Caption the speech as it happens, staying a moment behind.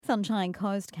Sunshine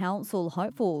Coast Council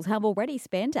hopefuls have already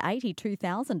spent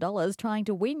 $82,000 trying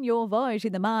to win your vote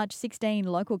in the March 16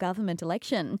 local government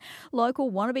election. Local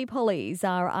wannabe pollies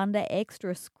are under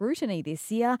extra scrutiny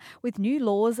this year, with new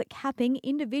laws capping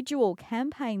individual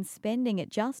campaign spending at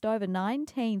just over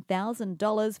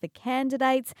 $19,000 for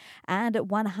candidates and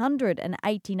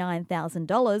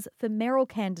 $189,000 for mayoral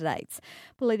candidates.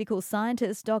 Political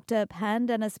scientist Dr.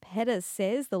 Pandanis Pettis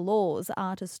says the laws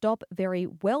are to stop very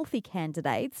wealthy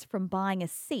candidates from buying a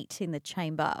seat in the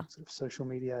chamber. Sort of social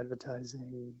media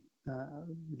advertising,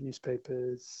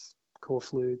 newspapers, call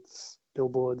flutes,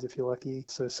 billboards if you're lucky.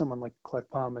 So someone like Clive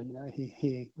Palmer,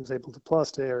 he was able to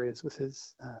plaster areas with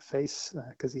his face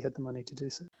because he had the money to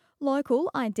do so. Local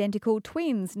identical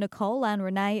twins Nicole and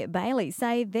Renee Bailey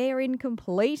say they're in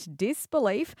complete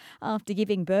disbelief after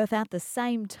giving birth at the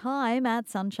same time at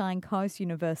Sunshine Coast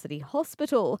University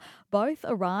Hospital. Both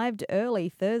arrived early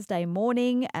Thursday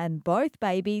morning and both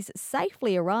babies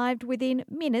safely arrived within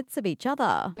minutes of each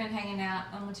other. Been hanging out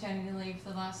on maternity leave for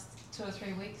the last 2 or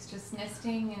 3 weeks, just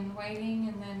nesting and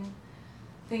waiting, and then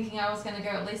thinking I was going to go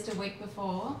at least a week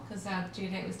before because our due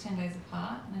date was 10 days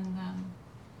apart, and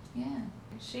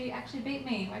she actually beat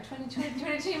me by 22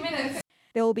 minutes.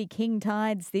 There will be king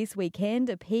tides this weekend.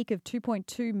 A peak of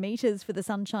 2.2 metres for the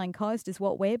Sunshine Coast is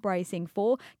what we're bracing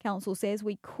for. Council says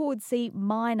we could see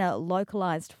minor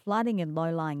localised flooding in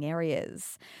low-lying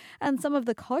areas. And some of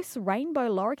the coast's rainbow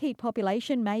lorikeet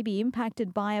population may be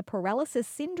impacted by a paralysis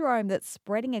syndrome that's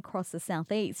spreading across the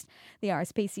southeast. The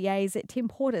RSPCA's Tim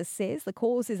Porter says the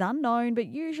cause is unknown, but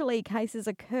usually cases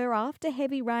occur after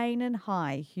heavy rain and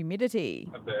high humidity.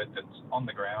 A bird that's on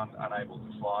the ground, unable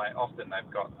to fly, often they've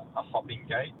got a hopping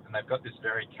gait, and they've got this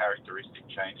very characteristic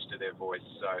change to their voice.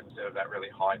 So instead of that really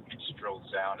high-pitched shrill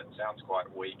sound, it sounds quite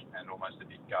weak and almost a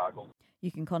bit gargled.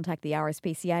 You can contact the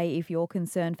RSPCA if you're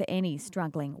concerned for any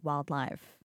struggling wildlife.